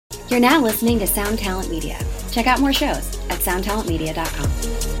You're now listening to Sound Talent Media. Check out more shows at soundtalentmedia.com.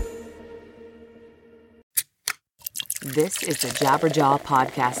 This is the Jabberjaw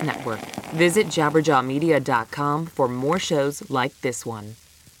Podcast Network. Visit jabberjawmedia.com for more shows like this one.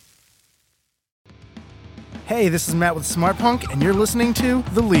 Hey, this is Matt with Smart Punk, and you're listening to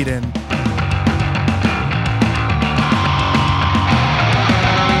The Lead-In.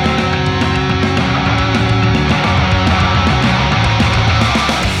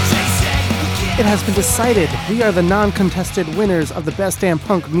 It has been decided. We are the non-contested winners of the Best Damn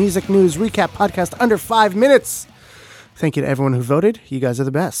Punk Music News Recap Podcast under 5 minutes. Thank you to everyone who voted. You guys are the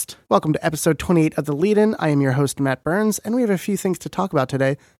best. Welcome to episode 28 of The Lead-In. I am your host, Matt Burns, and we have a few things to talk about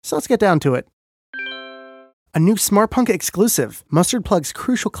today, so let's get down to it. A new Smart Punk exclusive, Mustard Plug's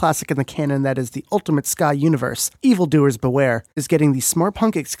crucial classic in the canon that is the ultimate ska universe, Evildoers Beware, is getting the Smart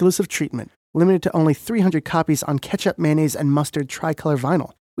Punk exclusive treatment, limited to only 300 copies on ketchup, mayonnaise, and mustard tricolor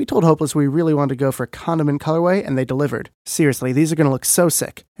vinyl. We told Hopeless we really wanted to go for condiment colorway, and they delivered. Seriously, these are going to look so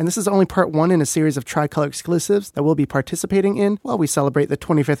sick. And this is only part one in a series of tricolor exclusives that we'll be participating in while we celebrate the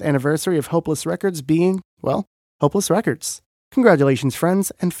 25th anniversary of Hopeless Records being, well, Hopeless Records. Congratulations,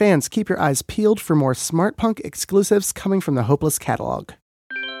 friends, and fans, keep your eyes peeled for more Smart Punk exclusives coming from the Hopeless catalog.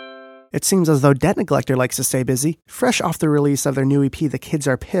 It seems as though Debt Neglector likes to stay busy. Fresh off the release of their new EP, The Kids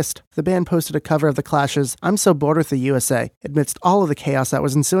Are Pissed, the band posted a cover of The Clash's I'm So Bored with the USA, amidst all of the chaos that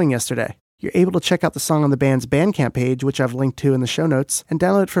was ensuing yesterday. You're able to check out the song on the band's Bandcamp page, which I've linked to in the show notes, and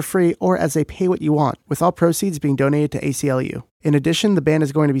download it for free or as a pay what you want, with all proceeds being donated to ACLU. In addition, the band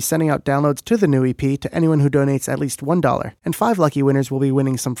is going to be sending out downloads to the new EP to anyone who donates at least $1, and 5 lucky winners will be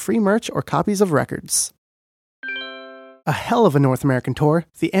winning some free merch or copies of records. A hell of a North American tour.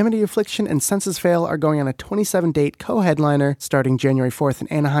 The Amity Affliction and Senses Fail are going on a 27-date co-headliner starting January 4th in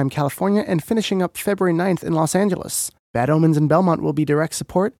Anaheim, California, and finishing up February 9th in Los Angeles. Bad Omens and Belmont will be direct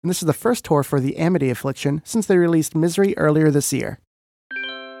support, and this is the first tour for the Amity Affliction since they released Misery earlier this year.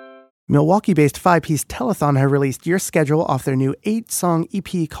 Milwaukee-based 5-piece Telethon have released Your Schedule off their new 8-song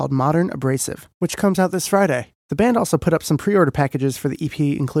EP called Modern Abrasive, which comes out this Friday. The band also put up some pre-order packages for the EP,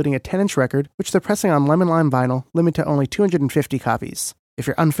 including a 10-inch record, which they're pressing on Lemon Lime vinyl, limited to only 250 copies. If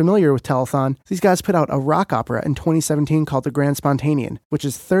you're unfamiliar with Telethon, these guys put out a rock opera in 2017 called The Grand Spontanean, which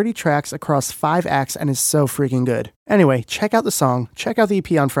is 30 tracks across 5 acts and is so freaking good. Anyway, check out the song, check out the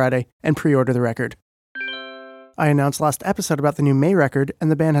EP on Friday, and pre-order the record. I announced last episode about the new May record, and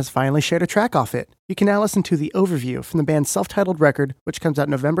the band has finally shared a track off it. You can now listen to the overview from the band's self-titled record, which comes out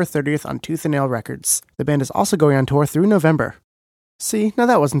November 30th on Tooth & Nail Records. The band is also going on tour through November. See, now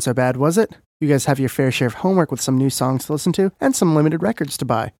that wasn't so bad, was it? You guys have your fair share of homework with some new songs to listen to, and some limited records to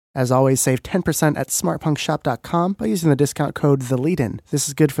buy. As always, save 10% at smartpunkshop.com by using the discount code THELEAD-IN. This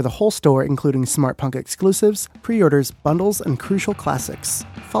is good for the whole store, including Smart Punk exclusives, pre-orders, bundles, and crucial classics.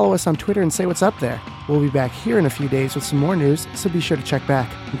 Follow us on Twitter and say what's up there. We'll be back here in a few days with some more news, so be sure to check back.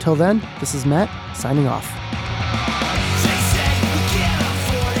 Until then, this is Matt, signing off.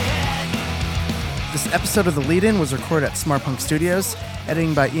 This episode of The Lead-In was recorded at Smart Punk Studios,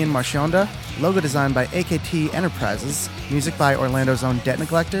 editing by Ian Marchionda, logo design by AKT Enterprises, music by Orlando's own Debt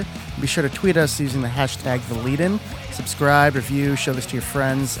Neglector. Be sure to tweet us using the hashtag TheLeadIn, subscribe, review, show this to your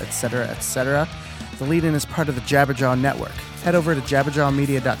friends, etc., etc. The Lead-In is part of the Jabberjaw Network. Head over to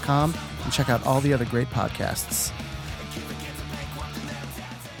jabberjawmedia.com and check out all the other great podcasts.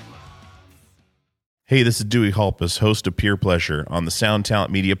 Hey, this is Dewey Halpus, host of Peer Pleasure on the Sound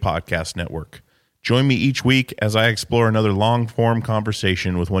Talent Media Podcast Network. Join me each week as I explore another long-form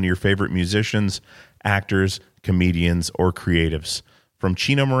conversation with one of your favorite musicians, actors, comedians, or creatives. From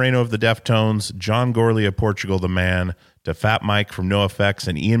Chino Moreno of the Deftones, John Gorley of Portugal the Man, to Fat Mike from NoFX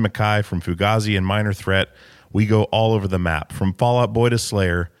and Ian MacKaye from Fugazi and Minor Threat, we go all over the map. From Fall Out Boy to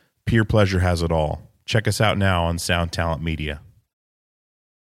Slayer, Peer Pleasure has it all. Check us out now on Sound Talent Media.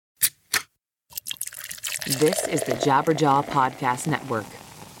 This is the Jabberjaw Podcast Network.